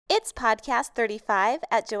It's podcast 35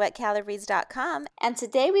 at JoetteCalabrese.com, and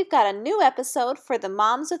today we've got a new episode for the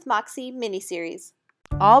Moms with Moxie miniseries.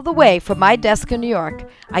 All the way from my desk in New York,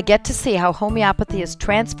 I get to see how homeopathy is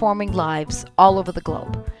transforming lives all over the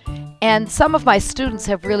globe. And some of my students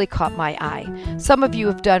have really caught my eye. Some of you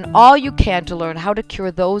have done all you can to learn how to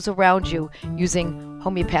cure those around you using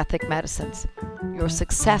homeopathic medicines. Your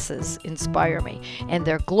successes inspire me, and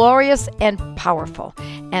they're glorious and powerful.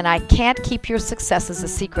 And I can't keep your successes a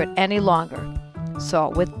secret any longer. So,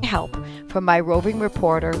 with help from my roving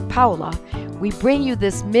reporter, Paula, we bring you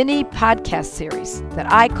this mini podcast series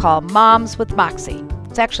that I call Moms with Moxie.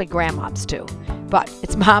 It's actually grandmoms too, but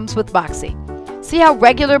it's Moms with Moxie. See how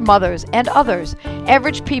regular mothers and others,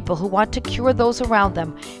 average people who want to cure those around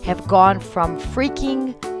them, have gone from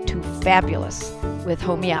freaking to fabulous with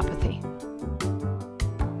homeopathy.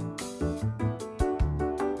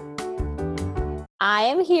 I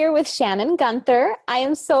am here with Shannon Gunther. I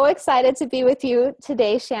am so excited to be with you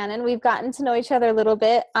today, Shannon. We've gotten to know each other a little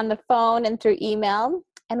bit on the phone and through email,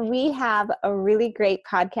 and we have a really great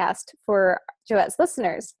podcast for Joette's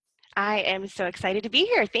listeners. I am so excited to be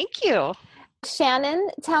here. Thank you. Shannon,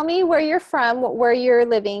 tell me where you're from, where you're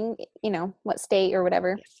living, what state or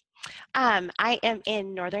whatever. Yes. I am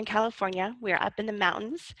in Northern California. We're up in the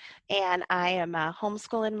mountains, and I am a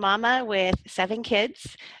homeschooling mama with 7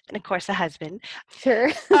 kids and, of course, a husband.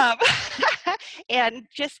 Sure. And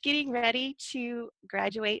just getting ready to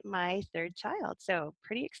graduate my 3rd child. So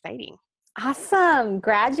pretty exciting. Awesome.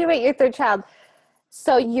 Graduate your 3rd child.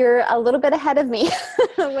 So you're a little bit ahead of me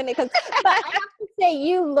when it comes, but I have to say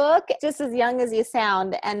you look just as young as you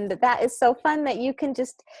sound. And that is so fun that you can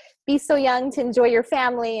just be so young to enjoy your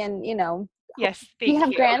family and, Yes. Do you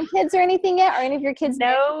have grandkids or anything yet? Or any of your kids?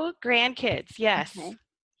 No grandkids. Yes. Okay.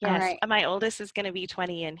 Yes. Right. My oldest is going to be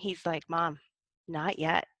 20 and he's like, Mom, not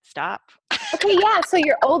yet. Stop. Okay. Yeah. So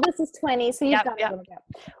your oldest is 20. So you've got a little bit.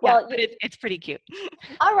 Well, but it's pretty cute.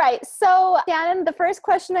 All right. So Shannon, the first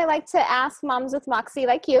question I like to ask moms with Moxie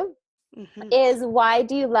like you is, why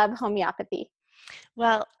do you love homeopathy?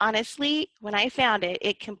 Well, honestly, when I found it,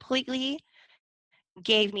 it completely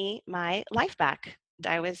gave me my life back.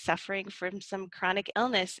 I was suffering from some chronic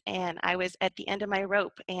illness and I was at the end of my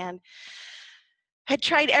rope and had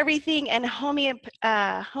tried everything, and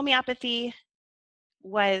homeopathy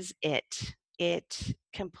was it. It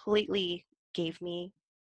completely gave me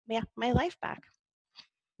my life back.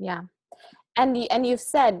 Yeah. And you've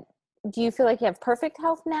said, do you feel like you have perfect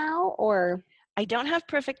health now, or? I don't have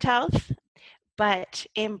perfect health, but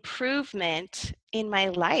improvement in my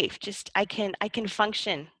life. Just I can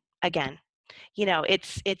function again.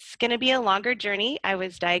 It's going to be a longer journey. I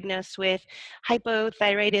was diagnosed with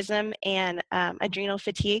hypothyroidism and adrenal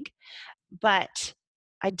fatigue, but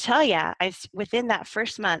I tell you, within that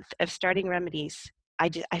first month of starting remedies,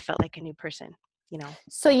 I felt like a new person.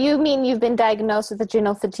 So you mean you've been diagnosed with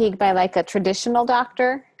adrenal fatigue by like a traditional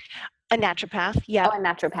doctor? A naturopath, yeah. Oh, a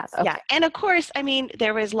naturopath, okay. Yeah, and of course,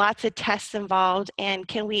 there was lots of tests involved, and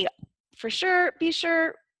can we for sure be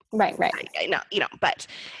sure? Right. I know, but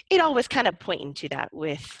it all was kind of pointing to that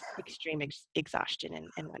with extreme exhaustion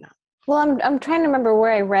and whatnot. Well, I'm trying to remember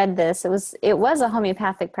where I read this. It was a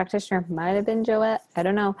homeopathic practitioner, might have been Joette, I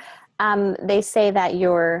don't know. They say that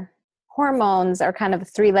your hormones are kind of a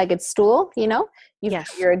 3-legged stool, You've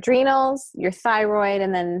got your adrenals, your thyroid,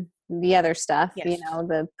 and then the other stuff,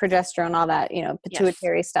 the progesterone, all that,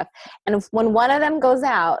 pituitary stuff. And when one of them goes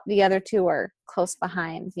out, the other 2 are close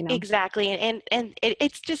behind, Exactly. And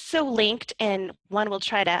it's just so linked, and one will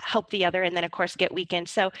try to help the other and then of course get weakened.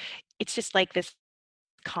 So it's just like this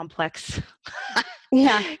complex,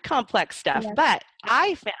 complex stuff. Yeah. But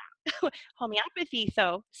I found homeopathy,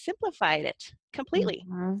 though, simplified it completely.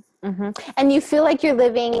 Mm-hmm. Mm-hmm. And you feel like you're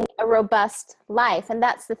living a robust life. And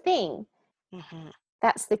that's the thing. Mm-hmm.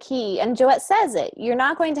 That's the key. And Joette says it. You're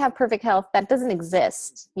not going to have perfect health. That doesn't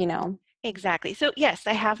exist, Exactly. So, yes,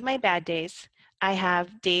 I have my bad days. I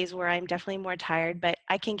have days where I'm definitely more tired, but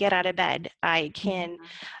I can get out of bed. I can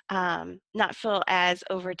not feel as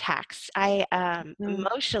overtaxed. I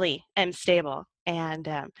emotionally am stable. And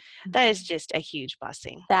that is just a huge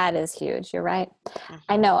blessing. That is huge. You're right. Mm-hmm.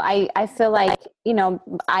 I know. I feel like,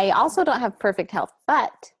 I also don't have perfect health,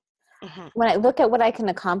 but when I look at what I can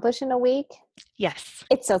accomplish in a week, yes,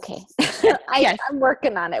 it's okay. I'm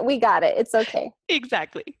working on it. We got it. It's okay.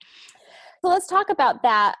 Exactly. So let's talk about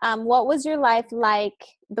that. What was your life like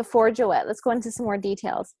before Joette? Let's go into some more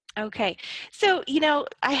details. Okay. So,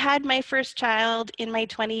 I had my first child in my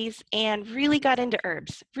 20s and really got into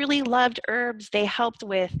herbs, really loved herbs. They helped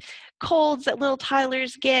with colds that little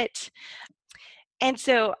toddlers get. And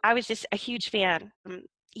so I was just a huge fan.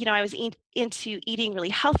 I was into eating really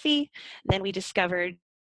healthy. Then we discovered,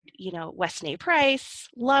 Weston A. Price,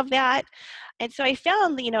 love that. And so I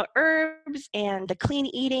found, herbs and the clean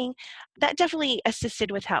eating that definitely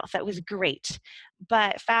assisted with health. That was great.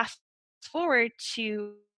 But fast forward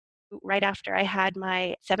to right after I had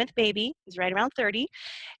my seventh baby, it was right around 30,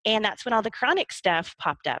 and that's when all the chronic stuff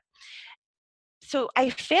popped up. So I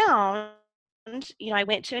found, I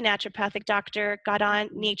went to a naturopathic doctor, got on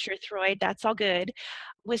NatureThroid, that's all good,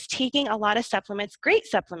 was taking a lot of supplements, great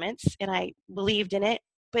supplements, and I believed in it,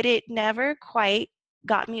 but it never quite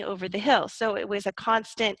got me over the hill. So it was a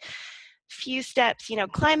constant few steps,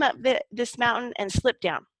 climb up this mountain and slip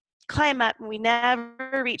down. Climb up, and we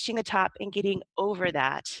never reaching the top and getting over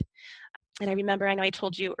that. And I remember, I know I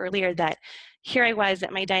told you earlier that here I was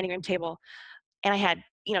at my dining room table, and I had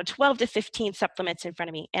 12 to 15 supplements in front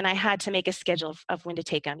of me, and I had to make a schedule of when to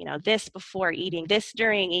take them, this before eating, this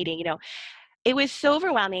during eating. It was so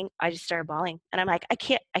overwhelming. I just started bawling, and I'm like, I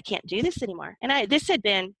can't do this anymore. And this had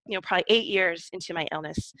been probably 8 years into my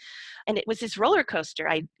illness, and it was this roller coaster.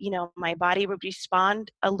 My body would respond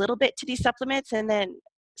a little bit to these supplements and then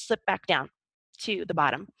slip back down to the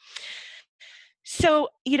bottom. So,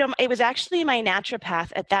 it was actually my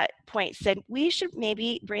naturopath at that point said, we should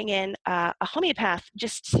maybe bring in a homeopath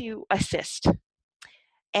just to assist.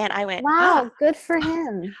 And I went, Wow, good for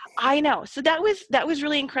him. I know. So that was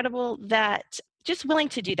really incredible, that just willing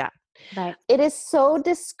to do that. Right. It is so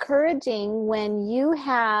discouraging when you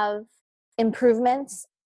have improvements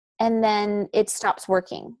and then it stops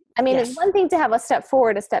working. I mean, Yes. It's one thing to have a step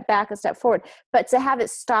forward, a step back, a step forward, but to have it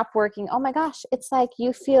stop working, oh my gosh, it's like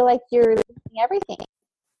you feel like you're losing everything.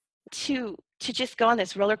 To just go on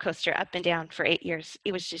this roller coaster up and down for 8 years,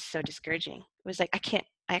 it was just so discouraging. It was like,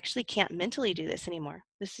 I actually can't mentally do this anymore.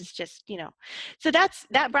 This is just, so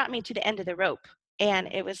that brought me to the end of the rope. And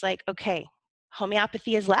it was like, okay,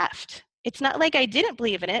 homeopathy is left. It's not like I didn't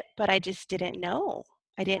believe in it, but I just didn't know.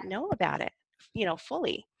 I didn't know about it,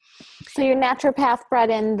 fully. So your naturopath brought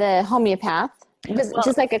in the homeopath. Was it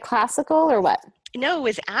just like a classical or what? No, it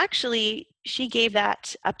was actually, she gave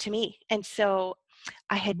that up to me. And so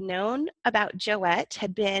I had known about Joette,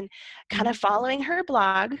 had been kind of following her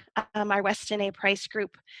blog. Our Weston A. Price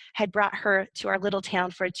group had brought her to our little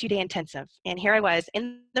town for a 2-day intensive. And here I was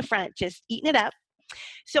in the front, just eating it up.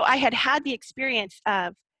 So I had the experience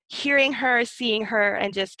of hearing her, seeing her,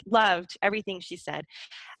 and just loved everything she said.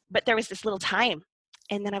 But there was this little time.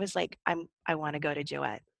 And then I was like, I want to go to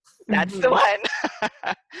Joette. That's the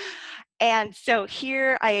one. And so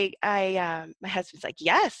here my husband's like,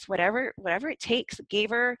 yes, whatever it takes. Gave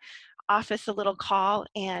her office a little call,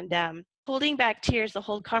 and holding back tears the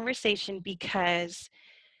whole conversation, because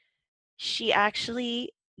she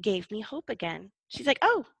actually gave me hope again. She's like,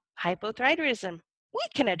 oh, hypothyroidism, we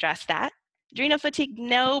can address that. Adrenal fatigue,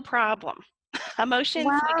 no problem. Emotions,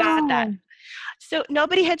 we got that. So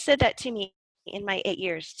nobody had said that to me in my 8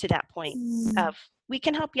 years to that point of, we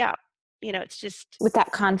can help you out. It's just with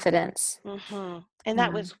that confidence. And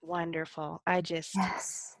that was wonderful. I just,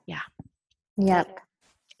 Yep.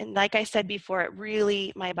 And like I said before, it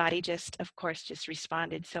really, my body just, of course, just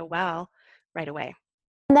responded so well right away.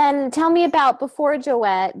 And then tell me about before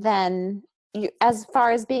Joette, then as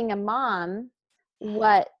far as being a mom,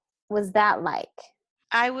 what was that like?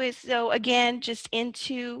 I was, so again, just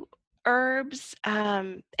into herbs,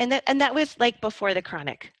 and that was like before the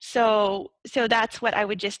chronic. So that's what I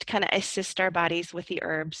would just kind of assist our bodies with, the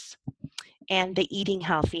herbs and the eating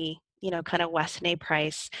healthy, kind of Weston A.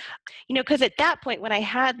 Price, because at that point when I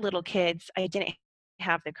had little kids, I didn't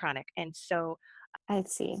have the chronic. And so I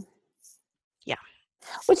see. Yeah.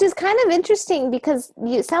 Which is kind of interesting, because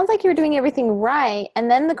it sounds like you're doing everything right, and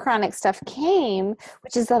then the chronic stuff came,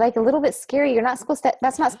 which is like a little bit scary. You're not supposed to,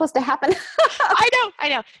 that's not supposed to happen. I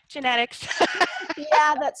know. Genetics.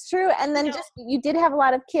 Yeah, that's true. And then just, you did have a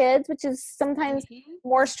lot of kids, which is sometimes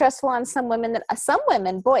more stressful on some women than some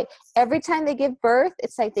women. Boy, every time they give birth,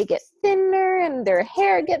 it's like they get thinner and their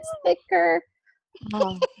hair gets thicker.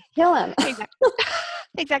 Oh, kill them.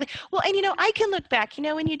 Exactly. Well, and I can look back,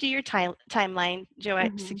 when you do your timeline,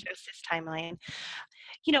 Joette suggests this timeline,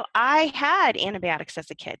 I had antibiotics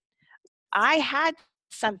as a kid. I had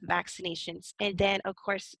some vaccinations, and then of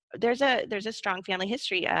course there's a strong family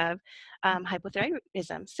history of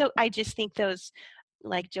hypothyroidism. So I just think those,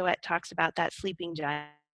 like Joette talks about, that sleeping giant,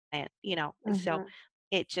 so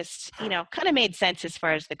it just, kind of made sense as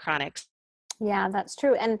far as the chronics. Yeah, that's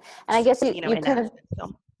true. And I guess you could have,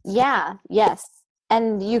 so. Yeah, yes.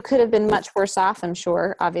 And you could have been much worse off, I'm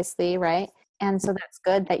sure, obviously, right? And so that's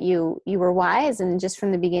good that you were wise and just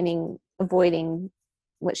from the beginning avoiding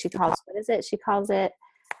what she calls, what is it? She calls it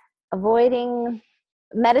avoiding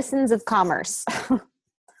medicines of commerce.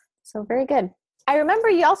 So very good. I remember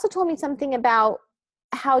you also told me something about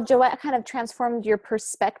how Joette kind of transformed your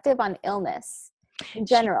perspective on illness in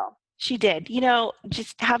She general. she did.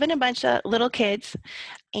 Just having a bunch of little kids,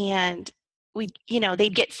 and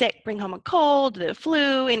they'd get sick, bring home a cold, the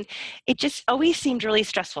flu, and it just always seemed really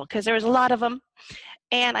stressful because there was a lot of them.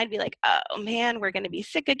 And I'd be like, oh man, we're going to be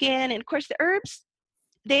sick again. And of course, the herbs,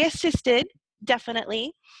 they assisted,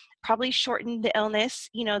 definitely, probably shortened the illness,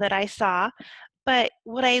 that I saw. But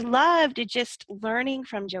what I loved is just learning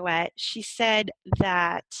from Joette. She said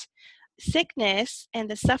that sickness and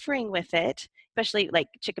the suffering with it, especially like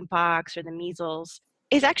chickenpox or the measles,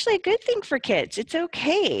 is actually a good thing for kids. It's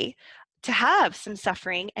okay to have some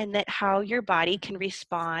suffering, and that how your body can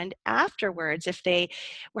respond afterwards if they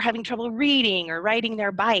were having trouble reading or riding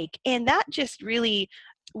their bike. And that just really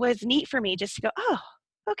was neat for me, just to go, oh,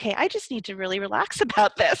 okay, I just need to really relax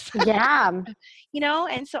about this. Yeah. And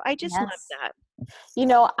so I just love Yes. that.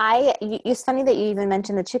 It's funny that you even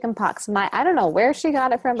mentioned the chicken pox. I don't know where she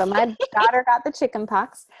got it from, but my daughter got the chicken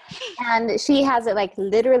pox, and she has it like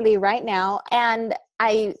literally right now. And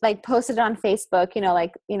I like posted it on Facebook,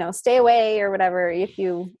 stay away or whatever if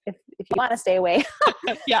you want to stay away.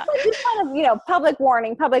 Yeah. Just kind of, public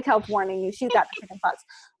warning, public health warning, she's got the chicken pox.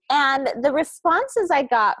 And the responses I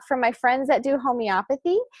got from my friends that do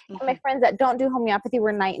homeopathy and my friends that don't do homeopathy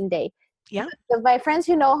were night and day. Yeah. So my friends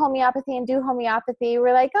who know homeopathy and do homeopathy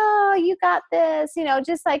were like, oh, you got this,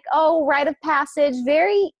 just like, oh, rite of passage,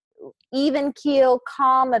 very even keel,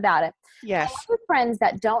 calm about it. Yes. I have friends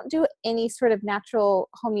that don't do any sort of natural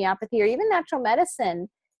homeopathy or even natural medicine.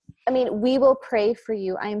 I mean, we will pray for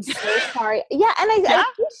you. I am so sorry. Yeah. And I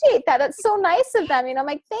appreciate that. That's so nice of them. I'm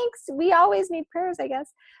like, thanks. We always need prayers, I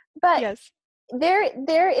guess. But yes.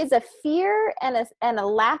 There is a fear and a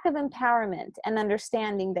lack of empowerment and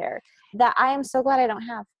understanding there that I am so glad I don't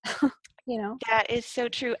have. That is so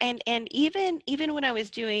true. And even when I was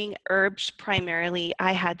doing herbs primarily,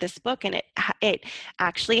 I had this book, and it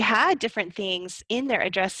actually had different things in there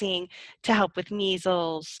addressing to help with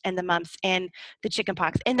measles and the mumps and the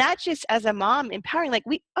chickenpox. And that just, as a mom, empowering, like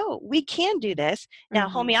we can do this. Now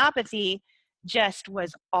homeopathy just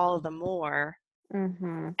was all the more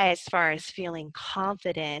as far as feeling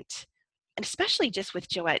confident, and especially just with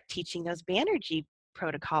Joette teaching those Banerjee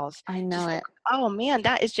protocols. I know it. Oh man,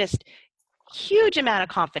 that is just huge amount of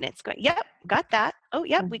confidence going, yep, got that. Oh,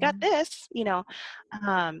 yep, we got this, so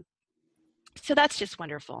that's just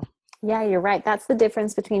wonderful. Yeah, you're right. That's the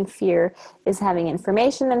difference between fear is having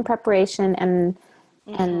information and preparation, and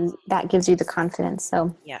that gives you the confidence.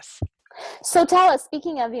 So yes. So tell us,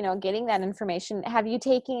 speaking of, getting that information, have you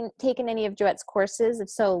taken any of Joette's courses? If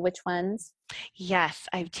so, which ones? Yes,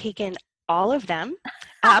 I've taken all of them,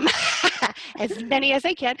 as many as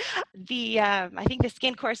I can. I think the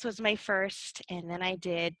skin course was my first, and then I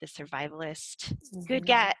did the survivalist, good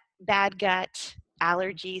gut, bad gut,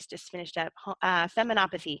 allergies, just finished up,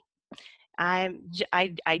 feminopathy.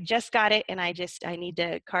 I just got it, and I need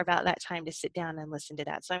to carve out that time to sit down and listen to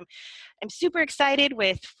that. So I'm super excited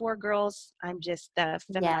with 4 girls. I'm just the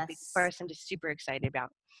feminopathy course. I'm just super excited about.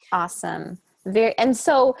 Awesome. And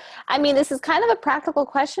so, I mean, this is kind of a practical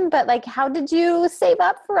question, but like, how did you save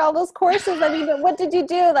up for all those courses? I mean, what did you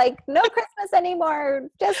do? Like, no Christmas anymore.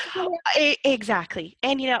 Just exactly.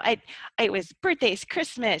 And it was birthdays,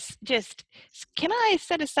 Christmas. Just, can I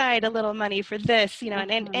set aside a little money for this?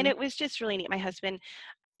 And it was just really neat. My husband,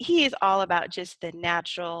 he is all about just the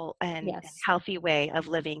natural and healthy way of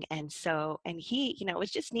living, and he, it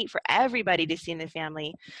was just neat for everybody to see in the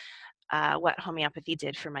family. What homeopathy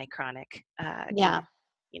did for my chronic,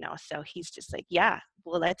 so he's just like,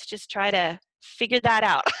 well, let's just try to figure that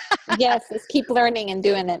out. Yes, let's keep learning and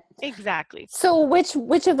doing it. Exactly. So which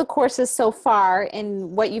of the courses so far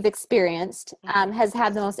in what you've experienced has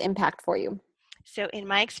had the most impact for you? So in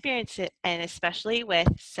my experience, and especially with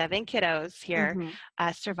 7 kiddos here,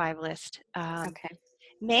 survivalist,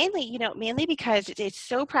 mainly because it's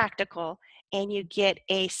so practical, and you get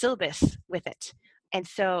a syllabus with it. And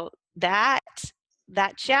so that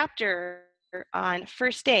chapter on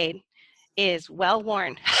first aid is well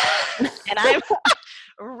worn. And I've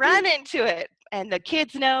run into it, and the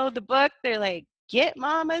kids know the book. They're like, get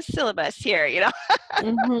mama's syllabus here,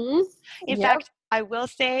 In fact, I will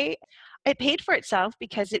say it paid for itself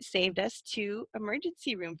because it saved us 2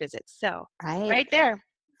 emergency room visits. So right there,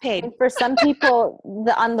 paid. And for some people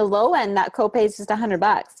on the low end, that copay is just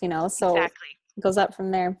 $100, so exactly. It goes up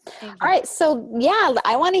from there. Exactly. All right. So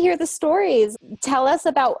I want to hear the stories. Tell us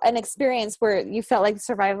about an experience where you felt like the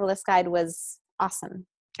Survivalist Guide was awesome.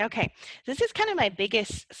 Okay. This is kind of my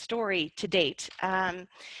biggest story to date.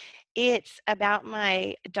 It's about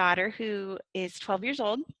my daughter who is 12 years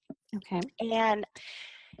old. Okay. And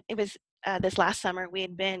it was this last summer, we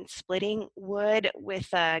had been splitting wood with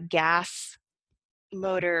a gas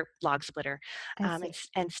motor log splitter, I see.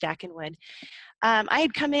 and stacking wood. I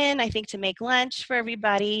had come in, I think, to make lunch for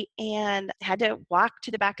everybody, and had to walk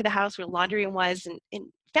to the back of the house where the laundry room was, and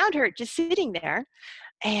found her just sitting there,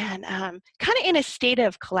 and kind of in a state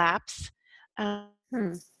of collapse. Um,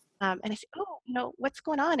 Hmm. and I said, "Oh, what's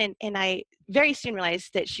going on?" And I very soon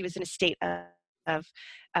realized that she was in a state of,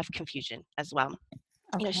 of confusion as well.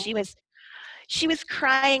 Okay. She was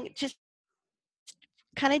crying just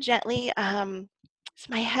kind of gently. So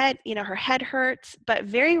my head, her head hurts, but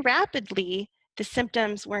very rapidly the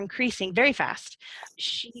symptoms were increasing very fast.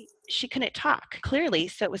 She couldn't talk clearly,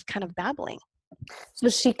 so it was kind of babbling. So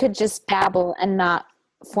she could just babble and not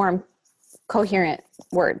form coherent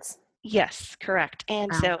words. Yes, correct.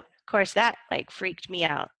 And Wow. so of course that like freaked me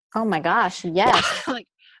out. Oh my gosh, yes.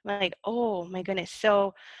 like, oh my goodness.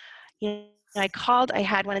 So, I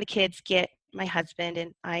had one of the kids get my husband,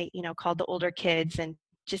 and I, called the older kids and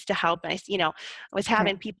just to help. And I was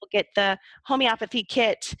having people get the homeopathy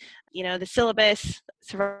kit, the syllabus,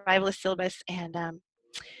 survivalist syllabus. And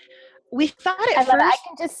we thought I at love it. I first,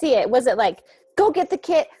 can just see it. Was it like, go get the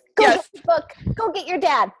kit, go yes, get the book, go get your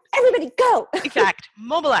dad, everybody go. exact,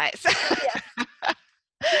 mobilize.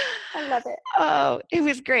 I love it. Oh, it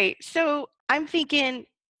was great. So I'm thinking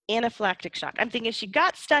anaphylactic shock. I'm thinking she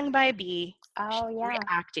got stung by a bee. Oh She's yeah.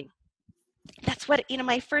 reacting. That's what,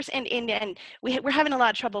 my first, and we're having a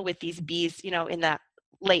lot of trouble with these bees, in the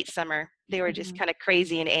late summer. They were just kind of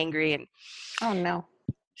crazy and angry. And oh no.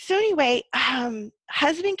 so anyway,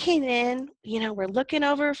 husband came in, we're looking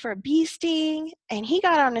over for a bee sting, and he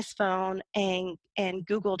got on his phone and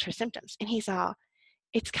Googled her symptoms, and he saw,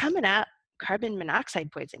 it's coming up, carbon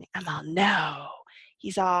monoxide poisoning. I'm all, no.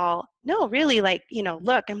 He's all, no, really, like,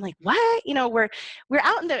 look. I'm like, what? We're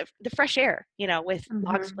out in the fresh air, with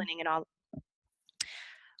log splitting and all.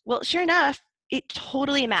 Well, sure enough, it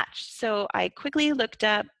totally matched. So I quickly looked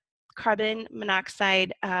up carbon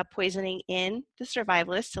monoxide poisoning in the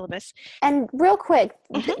survivalist syllabus. And real quick,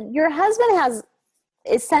 your husband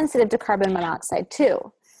is sensitive to carbon monoxide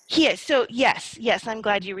too. He is. So yes, I'm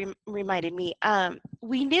glad you reminded me.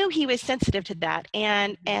 We knew he was sensitive to that,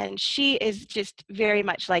 and she is just very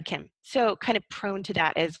much like him, so kind of prone to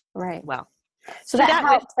that as well. So that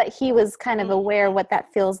helps that he was kind of aware what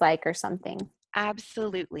that feels like or something.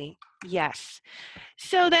 Absolutely. Yes.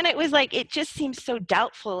 So then it was like, it just seems so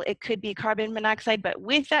doubtful it could be carbon monoxide, but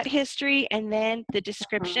with that history and then the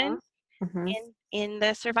description in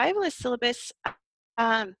the survivalist syllabus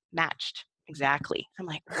matched. Exactly. I'm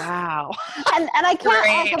like, wow. and I can't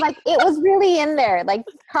help, like, it was really in there, like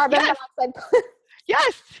carbon monoxide.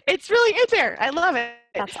 Yes, it's really in there. I love it.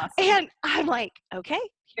 That's awesome. And I'm like, okay.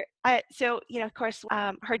 Here. So, of course,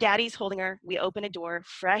 her daddy's holding her. We open a door,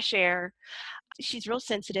 fresh air. She's real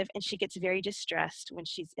sensitive, and she gets very distressed when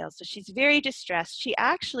she's ill. So she's very distressed. She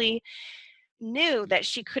actually knew that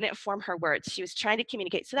she couldn't form her words. She was trying to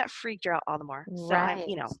communicate. So that freaked her out all the more. So,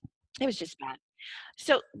 it was just bad.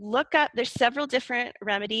 So look up, there's several different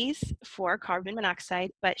remedies for carbon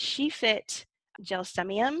monoxide, but she fit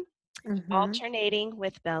gelsemium alternating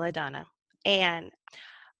with belladonna. And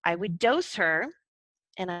I would dose her,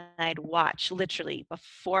 and I'd watch literally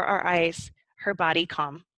before our eyes her body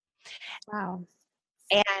calm. Wow.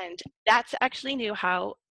 And that's actually knew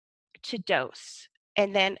how to dose.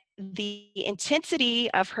 And then the intensity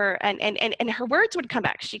of her and her words would come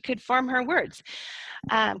back. She could form her words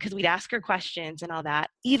because we'd ask her questions and all that.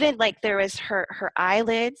 Even like there was her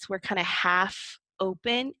eyelids were kind of half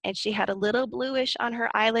open, and she had a little bluish on her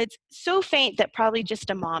eyelids, so faint that probably just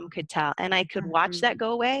a mom could tell. And I could watch that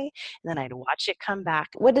go away, and then I'd watch it come back.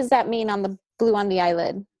 What does that mean on the blue on the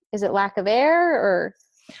eyelid? Is it lack of air or?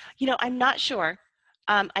 I'm not sure.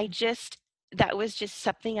 That was just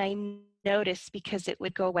something I noticed because it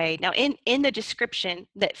would go away. Now in the description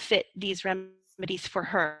that fit these remedies for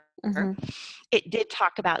her, it did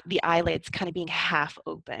talk about the eyelids kind of being half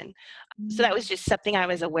open. So that was just something I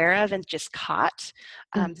was aware of and just caught.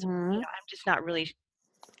 So, I'm just not really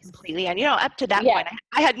completely, and up to that point,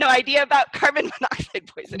 I had no idea about carbon monoxide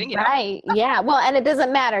poisoning. Right. Yeah. Well, and it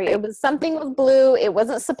doesn't matter. It was something was blue. It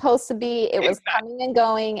wasn't supposed to be. It was coming and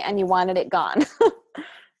going, and you wanted it gone.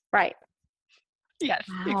 Right. Yes.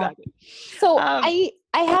 Wow. Exactly. So I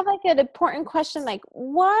have like an important question. Like,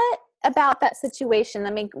 what about that situation?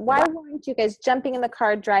 I mean, why weren't you guys jumping in the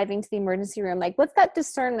car, driving to the emergency room? Like, what's that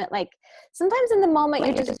discernment? Like, sometimes in the moment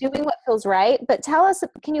you're just doing what feels right. But tell us,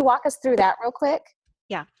 can you walk us through that real quick?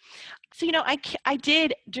 Yeah. So, I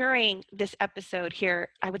did during this episode here,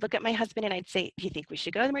 I would look at my husband and I'd say, do you think we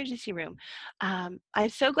should go to the emergency room? I'm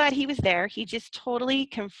so glad he was there. He just totally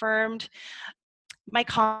confirmed my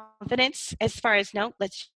confidence as far as, no,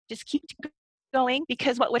 let's just keep going,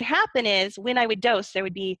 because what would happen is when I would dose, there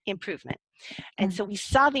would be improvement. And so we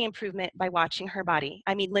saw the improvement by watching her body.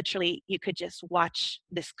 I mean, literally, you could just watch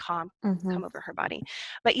this calm Mm-hmm. come over her body.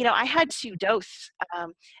 But, I had to dose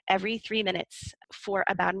every 3 minutes for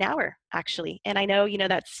about an hour, actually. And I know,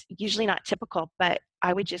 that's usually not typical, but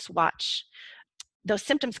I would just watch those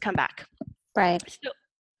symptoms come back. Right.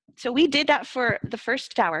 So we did that for the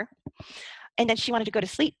first hour. And then she wanted to go to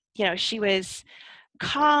sleep. She was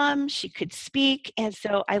calm, she could speak. And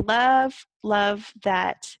so I love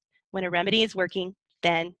that when a remedy is working,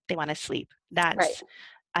 then they want to sleep. That's Right.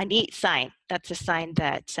 a neat sign. That's a sign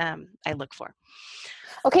that I look for.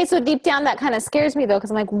 Okay, so deep down that kind of scares me though,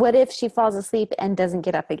 because I'm like, what if she falls asleep and doesn't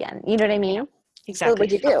get up again? You know what I mean? Exactly. So what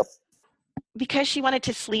would you do? Because she wanted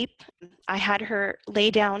to sleep, I had her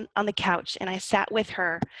lay down on the couch and I sat with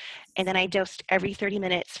her, and then I dosed every 30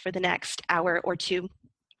 minutes for the next hour or two.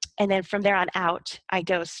 And then from there on out, I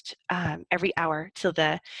dosed every hour till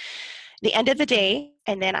the end of the day.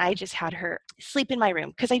 And then I just had her sleep in my room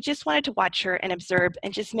because I just wanted to watch her and observe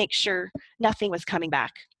and just make sure nothing was coming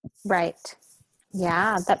back. Right.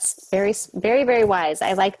 Yeah, that's very, very, very wise.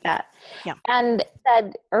 I like that. Yeah. And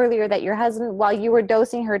said earlier that your husband, while you were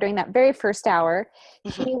dosing her during that very first hour,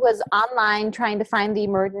 he was online trying to find the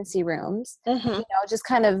emergency rooms, just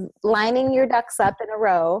kind of lining your ducks up in a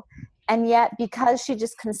row. And yet, because she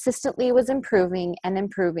just consistently was improving and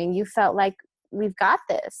improving, you felt like, we've got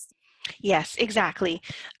this. Yes, exactly.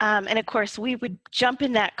 And of course, we would jump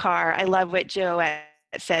in that car. I love what Joette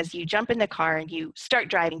says, you jump in the car and you start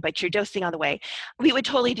driving, but you're dosing on the way. We would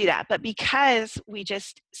totally do that. But because we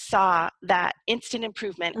just saw that instant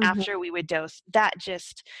improvement after we would dose, that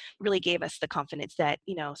just really gave us the confidence that,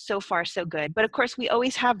 so far so good. But of course, we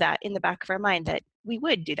always have that in the back of our mind that we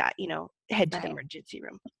would do that, head to the emergency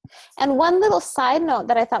room. And one little side note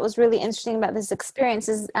that I thought was really interesting about this experience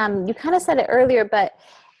is, you kind of said it earlier, but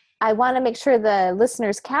I want to make sure the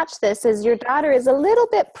listeners catch this, is your daughter is a little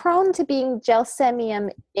bit prone to being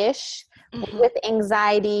Gelsemium-ish, with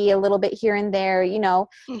anxiety a little bit here and there, and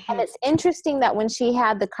it's interesting that when she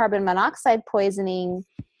had the carbon monoxide poisoning,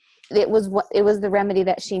 it was the remedy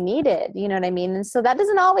that she needed, you know what I mean? And so that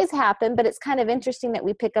doesn't always happen, but it's kind of interesting that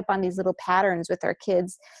we pick up on these little patterns with our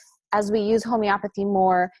kids as we use homeopathy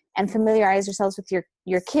more and familiarize ourselves with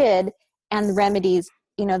your kid and the remedies,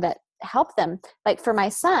 that help them. Like for my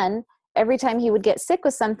son, every time he would get sick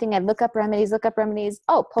with something, I'd look up remedies.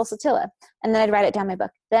 Oh, pulsatilla. And then I'd write it down in my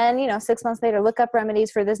book. Then, 6 months later, look up remedies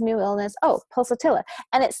for this new illness. Oh, pulsatilla.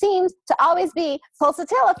 And it seems to always be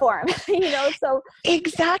pulsatilla for him, so.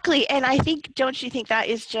 Exactly. And I think, don't you think that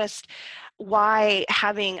is just why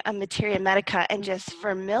having a materia medica and just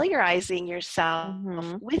familiarizing yourself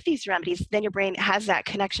with these remedies, then your brain has that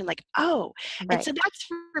connection like, oh, and so that's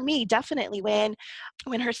for me, definitely when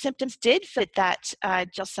her symptoms did fit that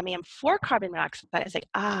gelsemium for carbon monoxide, I was like,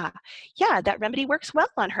 yeah, that remedy works well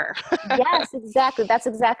on her. Yes, exactly. That's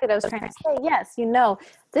exactly what I was trying to say. Yes,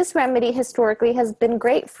 this remedy historically has been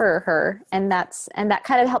great for her, and that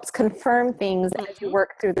kind of helps confirm things as you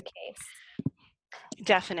work through the case.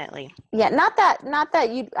 Definitely. Yeah, not that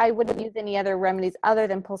I wouldn't use any other remedies other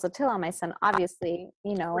than pulsatilla on my son, obviously,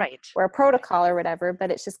 or a protocol or whatever, but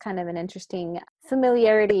it's just kind of an interesting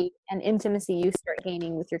familiarity and intimacy you start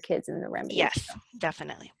gaining with your kids in the remedies. Yes,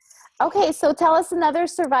 definitely. Okay, so tell us another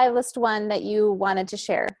survivalist one that you wanted to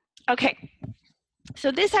share. Okay.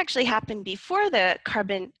 So this actually happened before the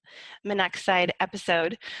carbon monoxide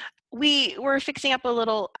episode. We were fixing up a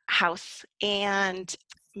little house, and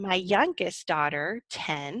my youngest daughter,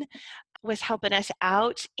 10, was helping us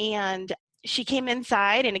out, and she came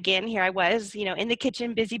inside, and again, here I was, in the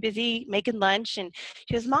kitchen, busy, making lunch, and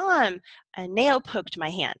she goes, Mom, a nail poked my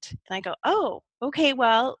hand. And I go, oh, okay,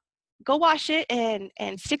 well, go wash it and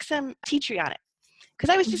stick some tea tree on it. Because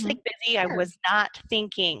I was just busy. I was not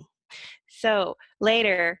thinking. So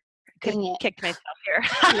later, kicked myself here.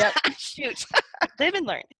 Shoot, live and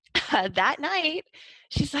learn. That night,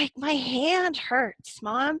 she's like, my hand hurts,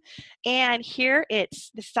 Mom. And here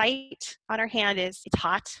it's the site on her hand it's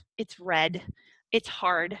hot, it's red, it's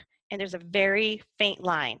hard, and there's a very faint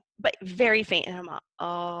line, but very faint. And I'm like,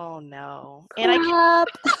 oh no. And I'm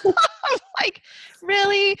like,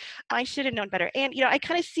 really? I should have known better. And, I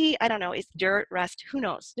kind of see, I don't know, it's dirt, rust, who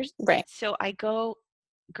knows? So I go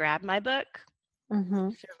grab my book,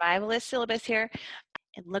 survivalist syllabus here,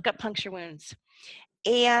 and look up puncture wounds.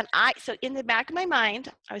 And so in the back of my mind,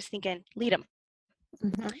 I was thinking, lead them.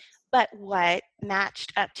 But what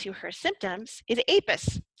matched up to her symptoms is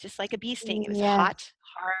apis, just like a bee sting. It was Yeah. hot,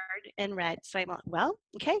 hard, and red. So I went, well,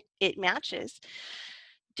 okay, it matches.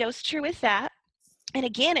 Dosed her with that. And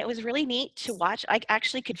again, it was really neat to watch. I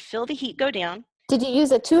actually could feel the heat go down. Did you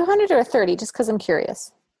use a 200 or a 30? Just because I'm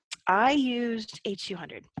curious. I used a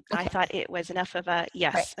 200. Okay. I thought it was enough of a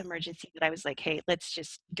Right. emergency that I was like, hey, let's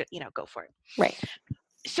just go for it. Right.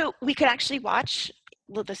 So we could actually watch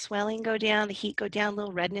the swelling go down, the heat go down,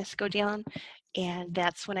 little redness go down, and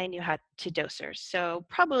that's when I knew how to dose her. So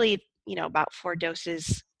probably about 4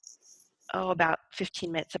 doses, about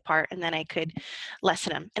 15 minutes apart, and then I could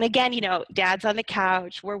lessen them. And again, Dad's on the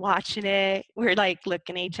couch, we're watching it, we're like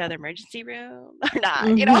looking at each other, emergency room or not,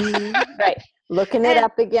 Right. Looking it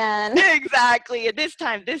up again. Exactly. And this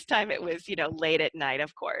time it was, late at night,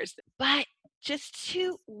 of course. But just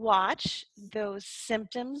to watch those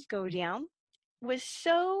symptoms go down was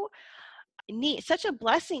so neat, such a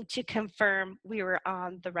blessing to confirm we were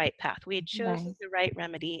on the right path. We had chosen the right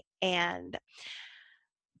remedy and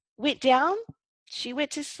went down. She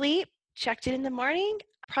went to sleep, checked in the morning,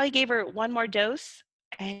 probably gave her one more dose,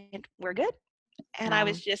 and we're good. And I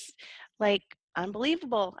was just like,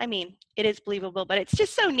 unbelievable. I mean, it is believable, but it's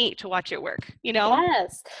just so neat to watch it work,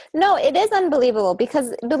 Yes. No, it is unbelievable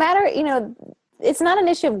because no matter, it's not an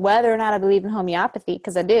issue of whether or not I believe in homeopathy,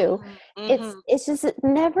 because I do. Mm-hmm. It's just, it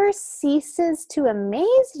never ceases to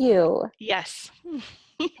amaze you. Yes.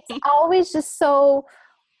 It's always just so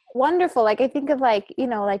wonderful. Like I think of like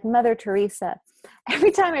Mother Teresa.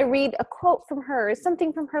 Every time I read a quote from her or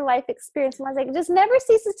something from her life experience, I was like, it just never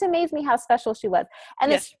ceases to amaze me how special she was.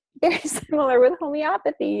 And yes. It's very similar with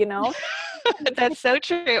homeopathy, That's so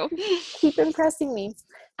true. Keep impressing me.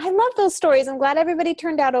 I love those stories. I'm glad everybody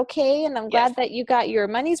turned out okay, and I'm glad that you got your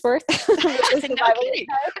money's worth. No kidding.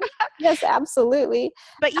 Yes, absolutely.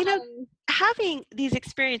 But having these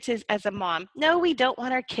experiences as a mom, no, we don't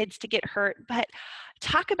want our kids to get hurt, but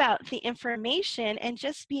talk about the information and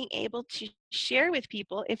just being able to share with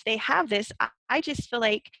people if they have this. I just feel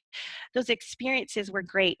like those experiences were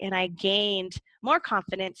great, and I gained more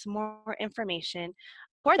confidence, more information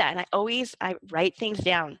for that. And I write things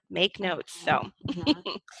down, make notes. So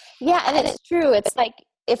yeah, and it's true. It's like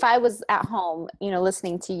if I was at home,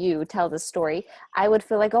 listening to you tell the story, I would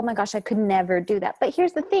feel like, oh my gosh, I could never do that. But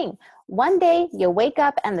here's the thing. One day you wake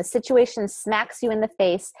up and the situation smacks you in the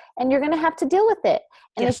face and you're going to have to deal with it.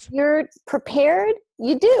 And if you're prepared,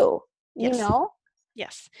 you do,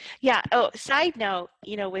 Yes. Yeah. Oh, side note,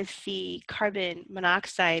 with the carbon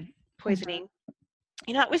monoxide poisoning,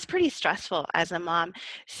 it was pretty stressful as a mom.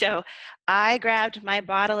 So I grabbed my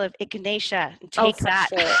bottle of echinacea and take that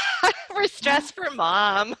for stress for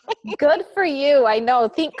mom. Good for you. I know.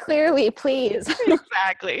 Think clearly, please.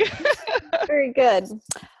 Exactly. Very good.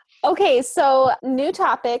 Okay, so new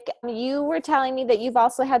topic. You were telling me that you've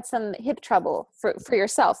also had some hip trouble for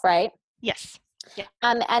yourself, right? Yes. Yeah.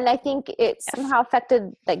 And I think it somehow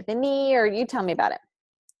affected like the knee, or you tell me about it.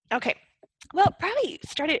 Okay. Well, probably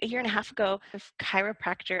started a year and a half ago with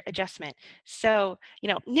chiropractor adjustment. So,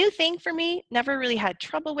 new thing for me, never really had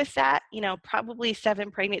trouble with that, probably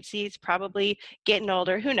 7 pregnancies, probably getting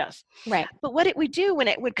older, who knows? Right. But what it would do when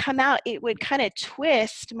it would come out, it would kind of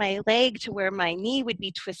twist my leg to where my knee would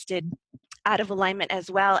be twisted out of alignment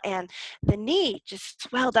as well. And the knee just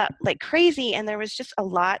swelled up like crazy. And there was just a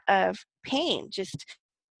lot of pain, just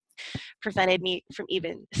prevented me from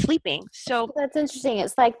even sleeping. So that's interesting.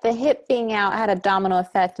 It's like the hip being out had a domino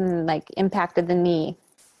effect and like impacted the knee.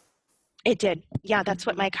 It did. Yeah, that's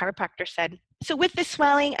what my chiropractor said. So with the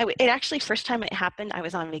swelling, it actually, first time it happened, I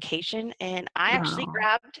was on vacation and I actually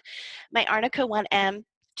grabbed my Arnica 1M,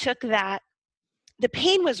 took that. The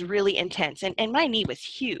pain was really intense and my knee was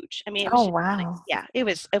huge. I mean, it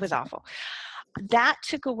was it was awful. That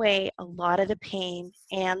took away a lot of the pain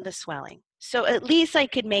and the swelling. So at least I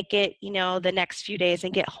could make it, the next few days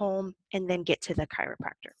and get home and then get to the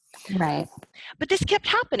chiropractor. Right. But this kept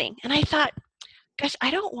happening. And I thought, gosh,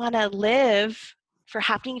 I don't want to live for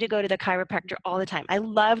having to go to the chiropractor all the time. I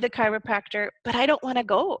love the chiropractor, but I don't want to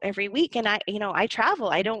go every week. And I travel.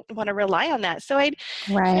 I don't want to rely on that. So I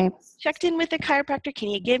checked in with the chiropractor. Can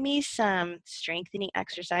you give me some strengthening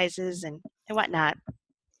exercises and whatnot?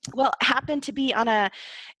 Well, it happened to be on a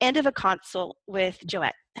end of a consult with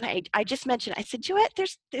Joette. And I just mentioned, I said, Joette,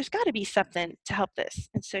 there's got to be something to help this.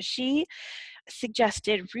 And so she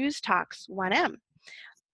suggested RuseTox 1M.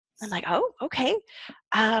 I'm like, oh, okay.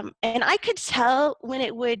 And I could tell when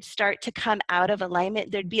it would start to come out of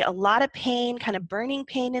alignment, there'd be a lot of pain, kind of burning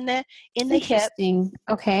pain in the hip.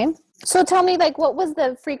 Okay. So tell me, like, what was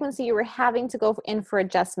the frequency you were having to go in for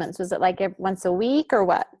adjustments? Was it like once a week or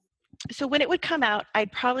what? So when it would come out,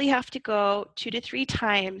 I'd probably have to go 2 to 3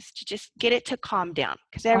 times to just get it to calm down,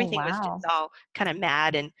 because Oh, everything was wow. just all kind of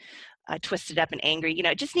mad and twisted up and angry.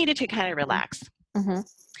 It just needed to kind of relax. Mm-hmm.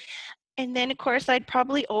 And then, of course, I'd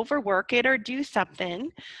probably overwork it or do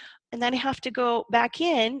something. And then I have to go back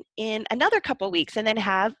in another couple of weeks and then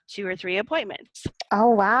have 2 or 3 appointments. Oh,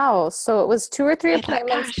 wow. So it was 2 or 3 I thought,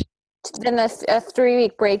 appointments, gosh, then a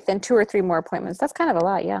 3-week break, then 2 or 3 more appointments. That's kind of a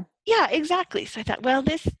lot, yeah. yeah, exactly. So I thought, well,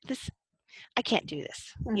 this I can't do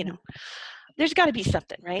this. Mhm. There's got to be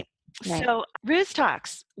something, right? Right. So Ruse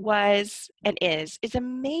Talks was and is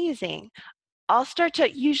amazing. I'll start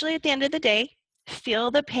to, usually at the end of the day,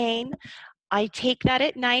 feel the pain. I take that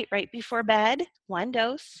at night right before bed, 1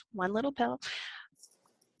 dose, 1 little pill,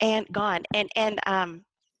 and gone. And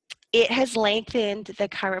it has lengthened the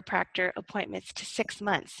chiropractor appointments to 6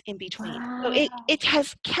 months in between. So Wow. it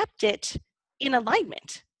has kept it in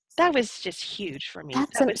alignment. That was just huge for me. That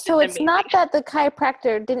was So just it's amazing. not that the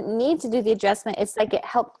chiropractor didn't need to do the adjustment. It's like it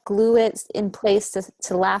helped glue it in place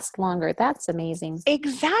to last longer. That's amazing.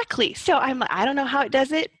 Exactly. So I don't know how it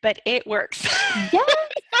does it, but it works. Yes.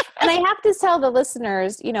 And I have to tell the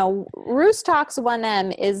listeners, Ruse Talks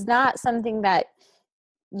 1M is not something that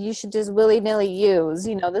you should just willy-nilly use.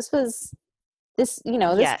 This was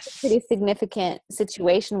Yes. a pretty significant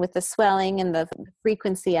situation with the swelling and the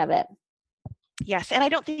frequency of it. Yes, and I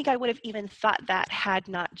don't think I would have even thought that had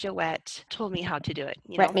not Joette told me how to do it.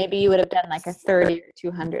 Right. Maybe you would have done like a 30 or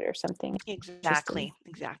 200 or something. Exactly.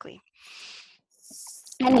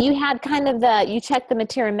 And you had kind of you checked the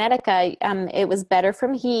Materia Medica. It was better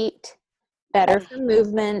from heat, better from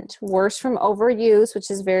movement, worse from overuse, which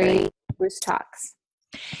is very Ruse Talks.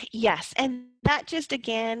 Yes, and that just,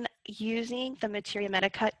 again, using the Materia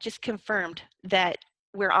Medica just confirmed that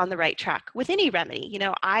we're on the right track with any remedy.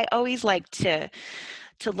 I always like to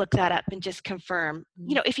look that up and just confirm,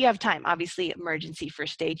 if you have time. Obviously, emergency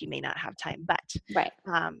first aid, you may not have time, but right.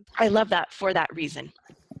 I love that for that reason.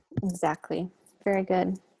 Exactly. Very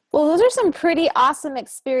good. Well, those are some pretty awesome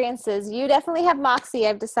experiences. You definitely have moxie,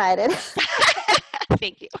 I've decided.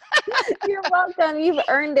 Thank you. You're welcome. You've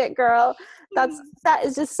earned it, girl. That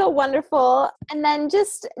is just so wonderful. And then do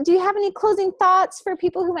you have any closing thoughts for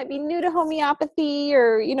people who might be new to homeopathy,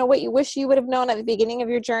 or, what you wish you would have known at the beginning of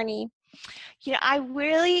your journey? I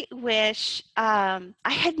really wish I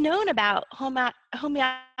had known about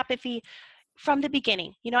homeopathy from the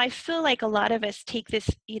beginning. I feel like a lot of us take this,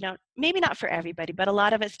 maybe not for everybody, but a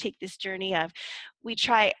lot of us take this journey of, we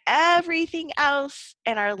try everything else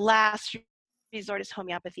and our last resort is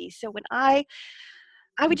homeopathy. So when I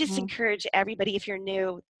would just encourage everybody, if you're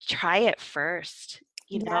new, try it first.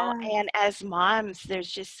 And as moms,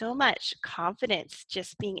 there's just so much confidence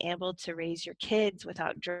just being able to raise your kids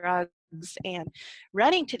without drugs and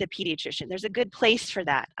running to the pediatrician. There's a good place for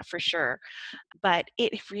that, for sure. But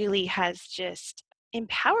it really has just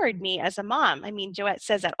empowered me as a mom. I mean, Joette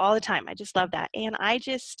says that all the time. I just love that. And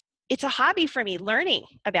it's a hobby for me, learning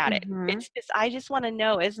about it. It's just, I just want to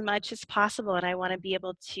know as much as possible, and I want to be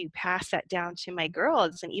able to pass that down to my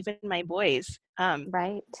girls and even my boys.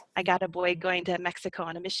 Right. I got a boy going to Mexico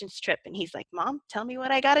on a missions trip, and he's like, "Mom, tell me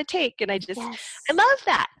what I got to take." And I love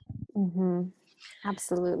that. Mm-hmm.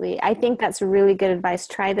 Absolutely. I think that's really good advice.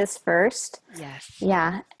 Try this first. Yes.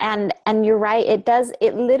 Yeah. And you're right. It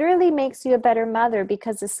literally makes you a better mother,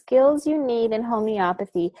 because the skills you need in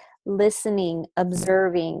homeopathy, listening,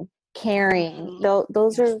 observing, caring,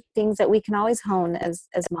 those are things that we can always hone as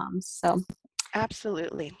moms. So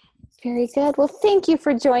absolutely. Very good. Well, thank you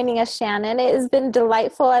for joining us, Shannon. It has been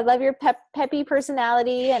delightful. I love your peppy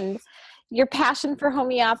personality and your passion for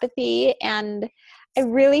homeopathy. And I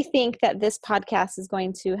really think that this podcast is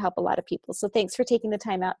going to help a lot of people. So thanks for taking the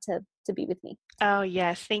time out to be with me. Oh,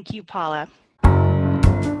 yes. Thank you, Paula.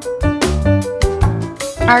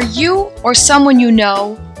 Are you or someone you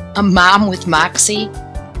know a mom with moxie?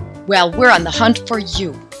 Well, we're on the hunt for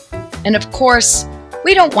you. And of course,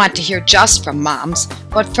 we don't want to hear just from moms,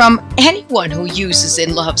 but from anyone who uses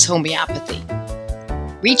and loves homeopathy.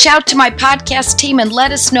 Reach out to my podcast team and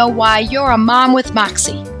let us know why you're a mom with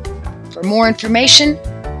moxie. For more information,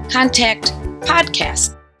 contact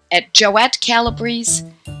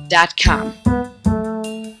podcast@joettecalabrese.com.